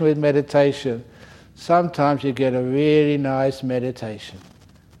connection with meditation. Sometimes you get a really nice meditation.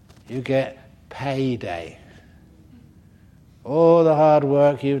 You get payday. All the hard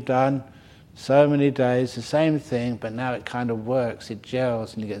work you've done, so many days, the same thing, but now it kind of works, it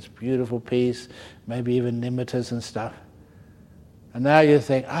gels, and you get this beautiful peace, maybe even nimittas and stuff. And now you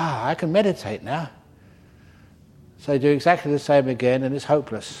think, I can meditate now. So you do exactly the same again and it's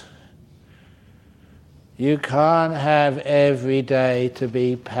hopeless. You can't have every day to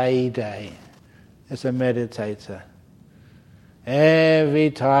be payday as a meditator.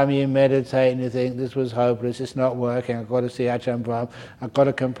 Every time you meditate and you think this was hopeless, it's not working, I've got to see Ajahn Brahm, I've got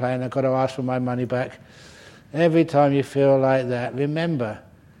to complain, I've got to ask for my money back. Every time you feel like that, remember,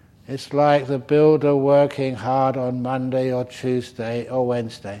 it's like the builder working hard on Monday or Tuesday or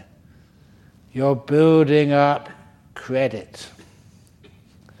Wednesday. You're building up credit.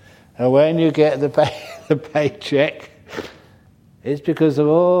 And when you get the paycheck, it's because of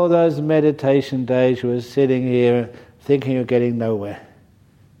all those meditation days you were sitting here thinking you're getting nowhere.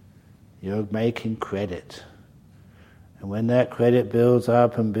 You're making credit. And when that credit builds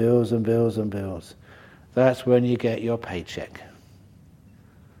up and builds and builds and builds, that's when you get your paycheck.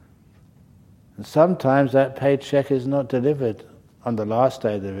 And sometimes that paycheck is not delivered on the last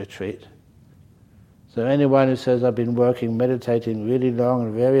day of the retreat. So anyone who says, I've been working, meditating really long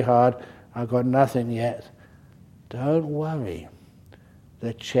and very hard, I've got nothing yet, don't worry.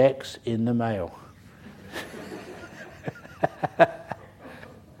 The check's in the mail.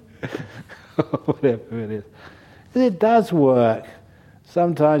 Whatever it is. It does work.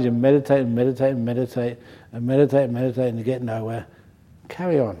 Sometimes you meditate and meditate and meditate and meditate and meditate and you get nowhere.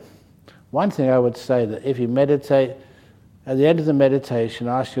 Carry on. One thing I would say, that if you meditate, at the end of the meditation,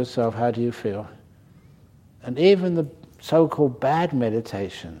 ask yourself, how do you feel? And even the so-called bad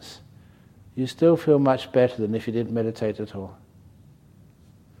meditations, you still feel much better than if you didn't meditate at all.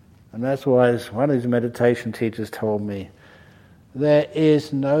 And that's why one of these meditation teachers told me, there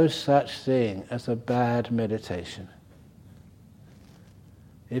is no such thing as a bad meditation.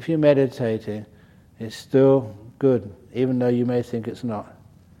 If you're meditating, it's still good, even though you may think it's not.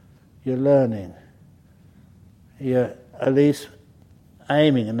 You're learning. You're at least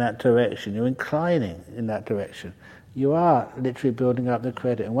aiming in that direction. You're inclining in that direction. You are literally building up the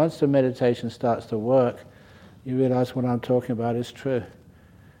credit. And once the meditation starts to work, you realize what I'm talking about is true.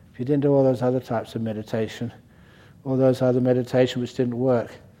 If you didn't do all those other types of meditation, all those other meditation which didn't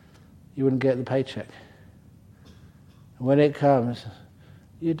work, you wouldn't get the paycheck. And when it comes,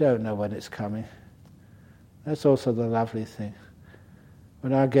 you don't know when it's coming. That's also the lovely thing.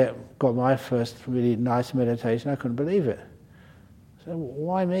 When I got my first really nice meditation, I couldn't believe it. So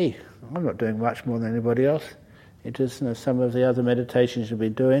why me? I'm not doing much more than anybody else. It just, some of the other meditations you've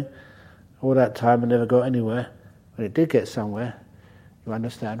been doing, all that time I never got anywhere. When it did get somewhere, you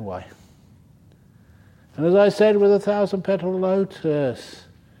understand why. And as I said with 1,000-petal lotus,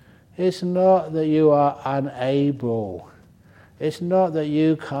 it's not that you are unable. It's not that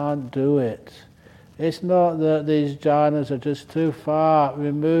you can't do it. It's not that these jhanas are just too far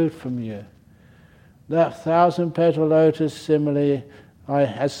removed from you. That 1,000-petal lotus simile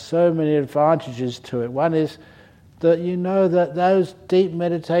has so many advantages to it. One is that you know that those deep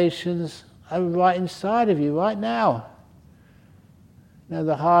meditations are right inside of you right now.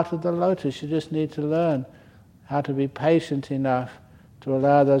 The heart of the lotus, you just need to learn how to be patient enough to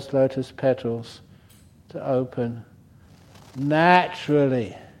allow those lotus petals to open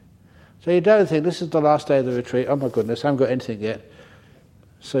naturally. So you don't think, this is the last day of the retreat, oh my goodness, I haven't got anything yet.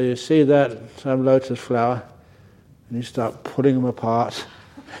 So you see that, some lotus flower, and you start pulling them apart.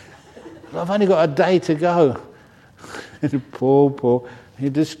 I've only got a day to go. And you pull, you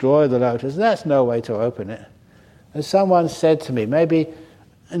destroy the lotus. That's no way to open it. As someone said to me, maybe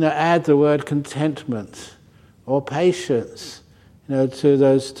add the word contentment or patience to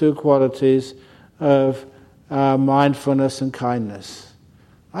those two qualities of mindfulness and kindness.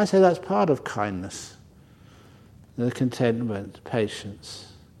 I say that's part of kindness, the contentment, patience.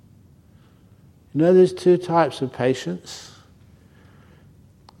 There's two types of patience.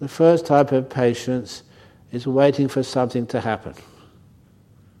 The first type of patience is waiting for something to happen.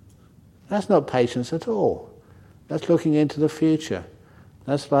 That's not patience at all. That's looking into the future.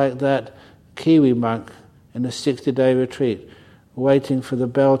 That's like that Kiwi monk in the 60-day retreat, waiting for the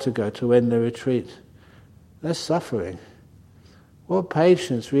bell to go to end the retreat. That's suffering. What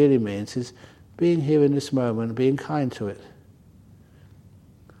patience really means is being here in this moment, being kind to it.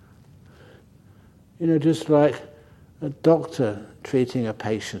 Just like a doctor treating a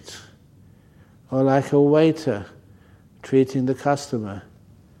patient, or like a waiter treating the customer.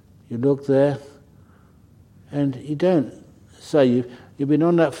 You look there, and you don't say, you've been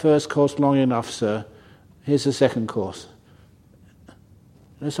on that first course long enough, sir. Here's the second course.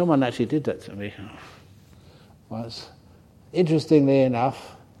 Someone actually did that to me once. Interestingly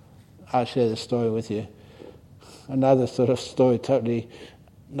enough, I'll share the story with you. Another sort of story, totally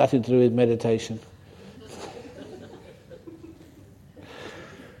nothing to do with meditation.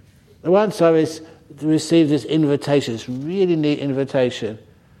 Once I was received this invitation, this really neat invitation,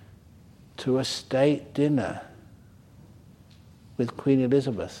 to a state dinner with Queen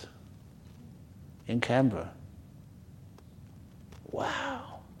Elizabeth in Canberra.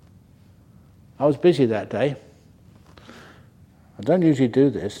 Wow. I was busy that day. I don't usually do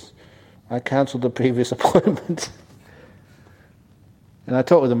this. I cancelled the previous appointment. And I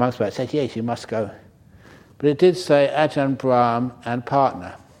talked with the monks about it. I said, yes, you must go. But it did say Ajahn, Brahm and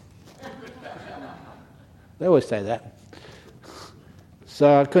partner. They always say that.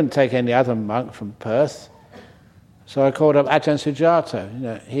 So I couldn't take any other monk from Perth. So I called up Ajahn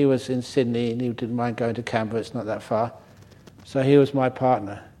Sujato. He was in Sydney and he didn't mind going to Canberra, it's not that far. So he was my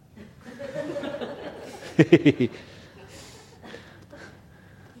partner.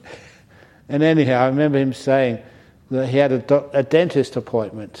 And anyhow, I remember him saying that he had a dentist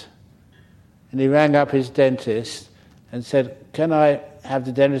appointment. And he rang up his dentist and said, can I have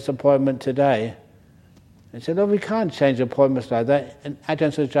the dentist appointment today? And he said, we can't change appointments like that. And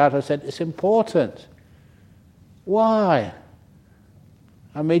Ajahn Sujato said, it's important. Why?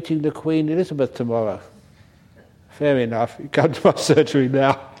 I'm meeting the Queen Elizabeth tomorrow. Fair enough, you come to my surgery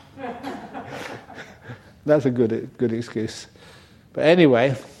now. That's a good excuse. But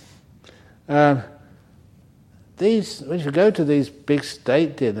anyway, when you go to these big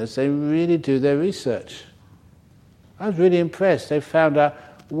state dinners, they really do their research. I was really impressed. They found out,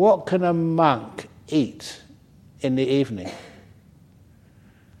 what can a monk eat in the evening?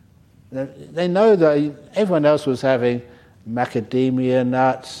 They know that everyone else was having macadamia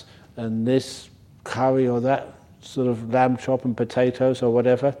nuts and this curry or that sort of lamb chop and potatoes or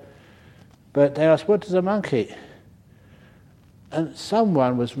whatever. But they asked, what does a monk eat? And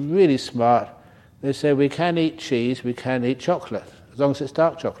someone was really smart. They said, we can eat cheese, we can eat chocolate, as long as it's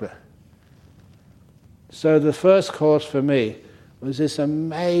dark chocolate. So the first course for me was this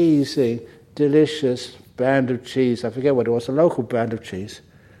amazing, delicious brand of cheese. I forget what it was, a local brand of cheese.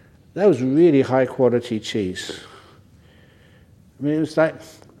 That was really high quality cheese. I mean, it was like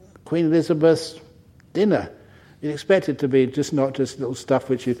Queen Elizabeth's dinner. You'd expect it to be not just little stuff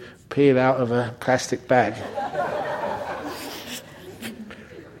which you peel out of a plastic bag.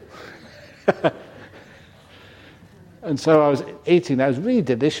 And so I was eating that. It was really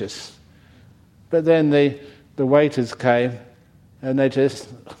delicious. But then the waiters came, and they just,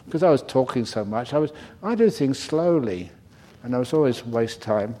 because I was talking so much, I do things slowly, and I was always waste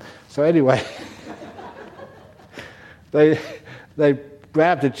time. So anyway, they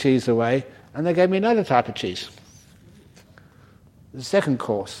grabbed the cheese away, and they gave me another type of cheese. The second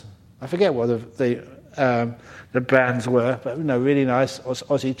course. I forget what the brands were, but really nice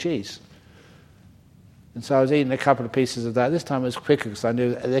Aussie cheese. And so I was eating a couple of pieces of that. This time it was quicker because I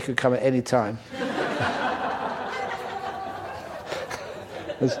knew they could come at any time.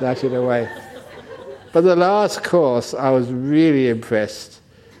 And snatch it away. But the last course, I was really impressed.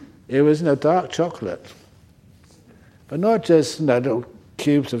 It was dark chocolate. But not just little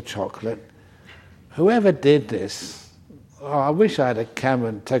cubes of chocolate. Whoever did this, I wish I had a camera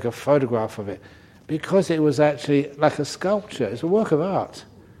and take a photograph of it, because it was actually like a sculpture. It's a work of art.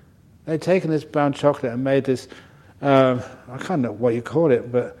 They'd taken this brown chocolate and made this, I can't know what you call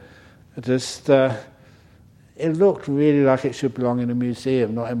it, but just, it looked really like it should belong in a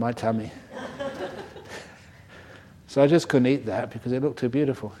museum, not in my tummy. So I just couldn't eat that because it looked too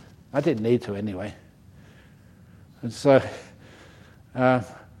beautiful. I didn't need to anyway. And so that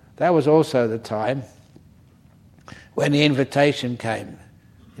was also the time when the invitation came.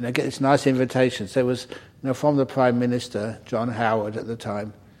 Get this nice invitation. So it was from the Prime Minister, John Howard at the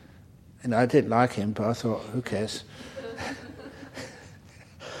time. I didn't like him, but I thought, who cares?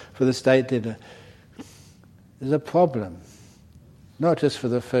 For the state dinner. There's a problem, not just for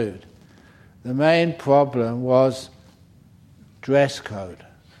the food. The main problem was dress code.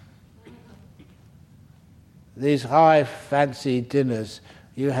 These high, fancy dinners,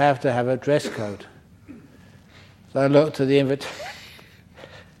 you have to have a dress code. So I looked at the invitation.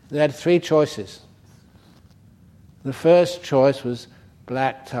 They had three choices. The first choice was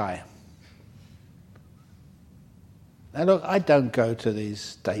black tie. Now look, I don't go to these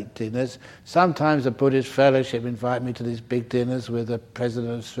state dinners. Sometimes the Buddhist Fellowship invite me to these big dinners with the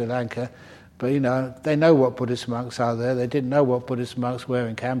President of Sri Lanka, but they know what Buddhist monks are there. They didn't know what Buddhist monks were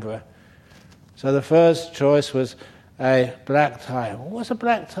in Canberra. So the first choice was a black tie. Well, what's a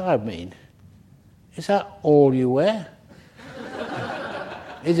black tie mean? Is that all you wear?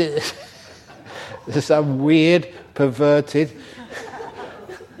 Is it some weird, perverted...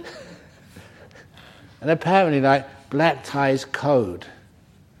 And apparently, black tie is code.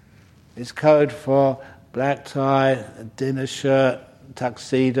 It's code for black tie, a dinner shirt,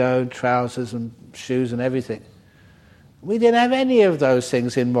 tuxedo, trousers and shoes and everything. We didn't have any of those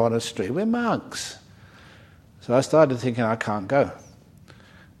things in monastery. We're monks. So I started thinking, I can't go.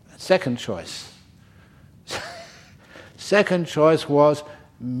 Second choice. Second choice was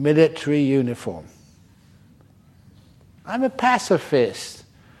military uniform. I'm a pacifist.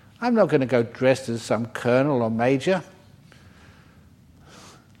 I'm not going to go dressed as some colonel or major.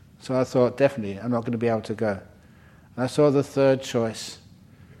 So I thought, definitely, I'm not going to be able to go. And I saw the third choice,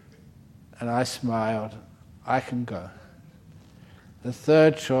 and I smiled. I can go. The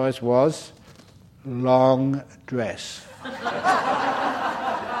third choice was long dress.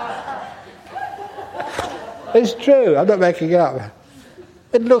 It's true, I'm not making it up.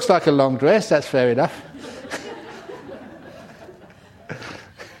 It looks like a long dress, that's fair enough.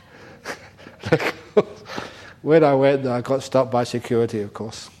 When I went there, I got stopped by security, of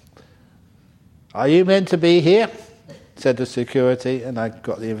course. Are you meant to be here? Said the security, and I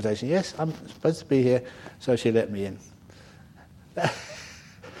got the invitation. Yes, I'm supposed to be here, so she let me in.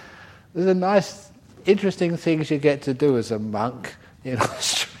 There's a nice, interesting things you get to do as a monk in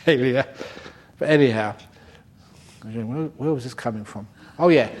Australia. But anyhow, where was this coming from? Oh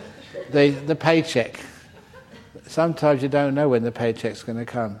yeah, the paycheck. Sometimes you don't know when the paycheck's going to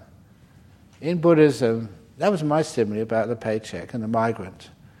come. In Buddhism, that was my simile about the paycheck and the migrant.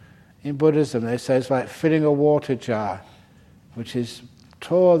 In Buddhism, they say it's like filling a water jar, which is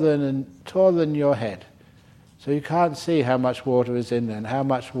taller than your head. So you can't see how much water is in there and how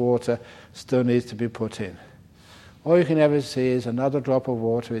much water still needs to be put in. All you can ever see is another drop of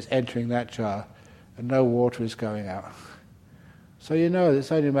water is entering that jar and no water is going out. So you know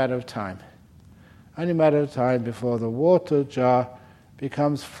it's only a matter of time. Only a matter of time before the water jar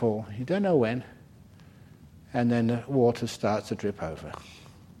becomes full. You don't know when. And then the water starts to drip over.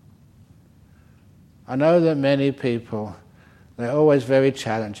 I know that many people, they're always very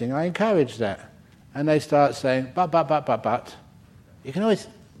challenging. I encourage that. And they start saying, but. You can always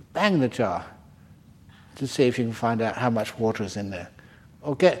bang the jar to see if you can find out how much water is in there.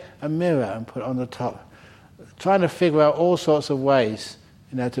 Or get a mirror and put it on the top. Trying to figure out all sorts of ways,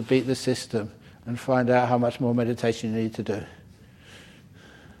 to beat the system and find out how much more meditation you need to do.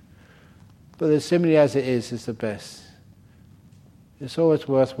 But as simply as it is the best. It's always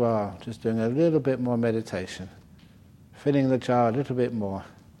worthwhile just doing a little bit more meditation, filling the jar a little bit more,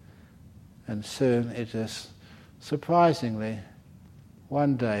 and soon it just, surprisingly,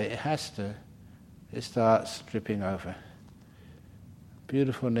 one day it starts dripping over.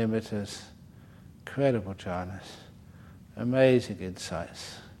 Beautiful nimittas, incredible jhanas, amazing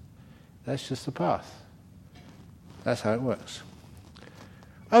insights. That's just the path. That's how it works.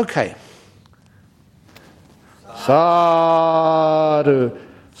 Okay. Sadhu,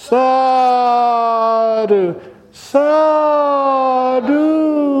 sadhu, sadhu.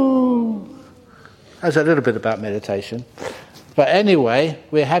 That's a little bit about meditation. But anyway,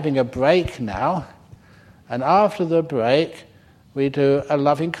 we're having a break now. And after the break, we do a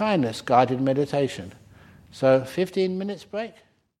loving kindness guided meditation. So 15 minutes break.